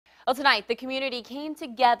Well, tonight, the community came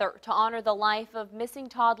together to honor the life of missing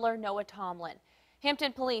toddler Noah Tomlin.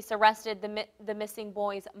 Hampton police arrested the missing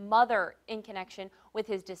boy's mother in connection with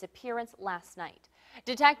his disappearance last night.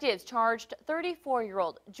 Detectives charged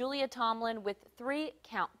 34-year-old Julia Tomlin with 3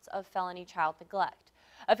 counts of felony child neglect.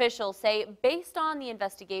 Officials say based on the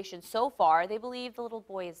investigation so far, they believe the little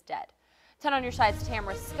boy is dead. 10 on your side's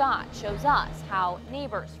Tamara shows us how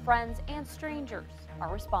neighbors, friends, and strangers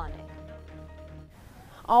are responding.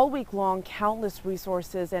 All week long, countless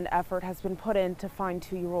resources and effort has been put in to find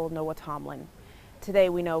 2-year-old Noah Tomlin. Today,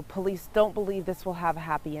 we know police don't believe this will have a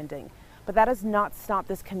happy ending, but that has not stopped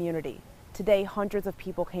this community. Today, hundreds of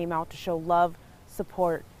people came out to show love,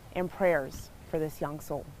 support, and prayers for this young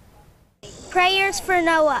soul. Prayers for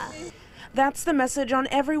Noah. That's the message on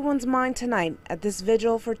everyone's mind tonight at this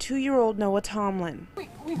vigil for 2-year-old Noah Tomlin.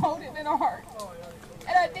 We hold it in our heart,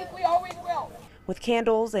 and I think we always will. With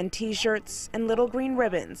candles and t-shirts and little green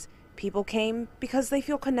ribbons, people came because they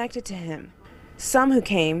feel connected to him. Some who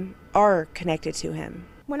came are connected to him.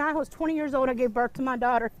 When I was 20 years old, I gave birth to my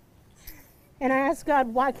daughter. And I asked God,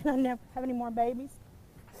 why can I never have any more babies?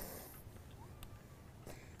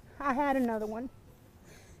 I had another one,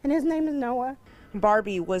 and his name is Noah.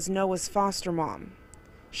 Barbie was Noah's foster mom.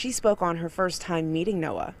 She spoke on her first time meeting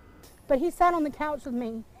Noah. But he sat on the couch with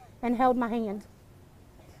me and held my hand.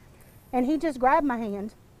 And he just grabbed my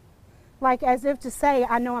hand, like as if to say,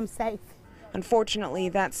 I know I'm safe. Unfortunately,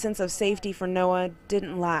 that sense of safety for Noah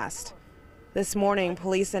didn't last. This morning,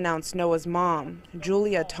 police announced Noah's mom,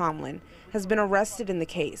 Julia Tomlin, has been arrested in the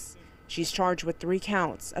case. She's charged with 3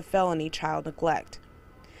 counts of felony child neglect.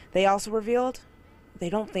 They also revealed they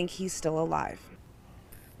don't think he's still alive.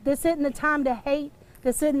 This isn't the time to hate.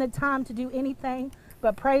 This isn't the time to do anything,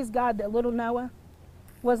 but praise God that little Noah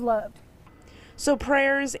was loved. So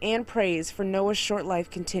prayers and praise for Noah's short life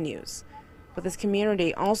continues. But this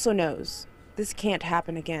community also knows this can't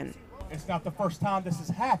happen again. It's not the first time this has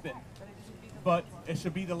happened, but it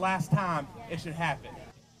should be the last time it should happen.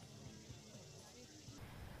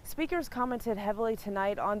 Speakers commented heavily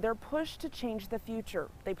tonight on their push to change the future.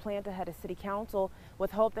 They plan to head to City Council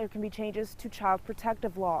with hope there can be changes to child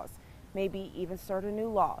protective laws, maybe even start a new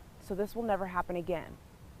law, so this will never happen again.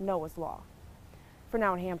 Noah's Law. For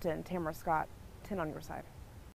now in Hampton, Tamara, 10 on your side.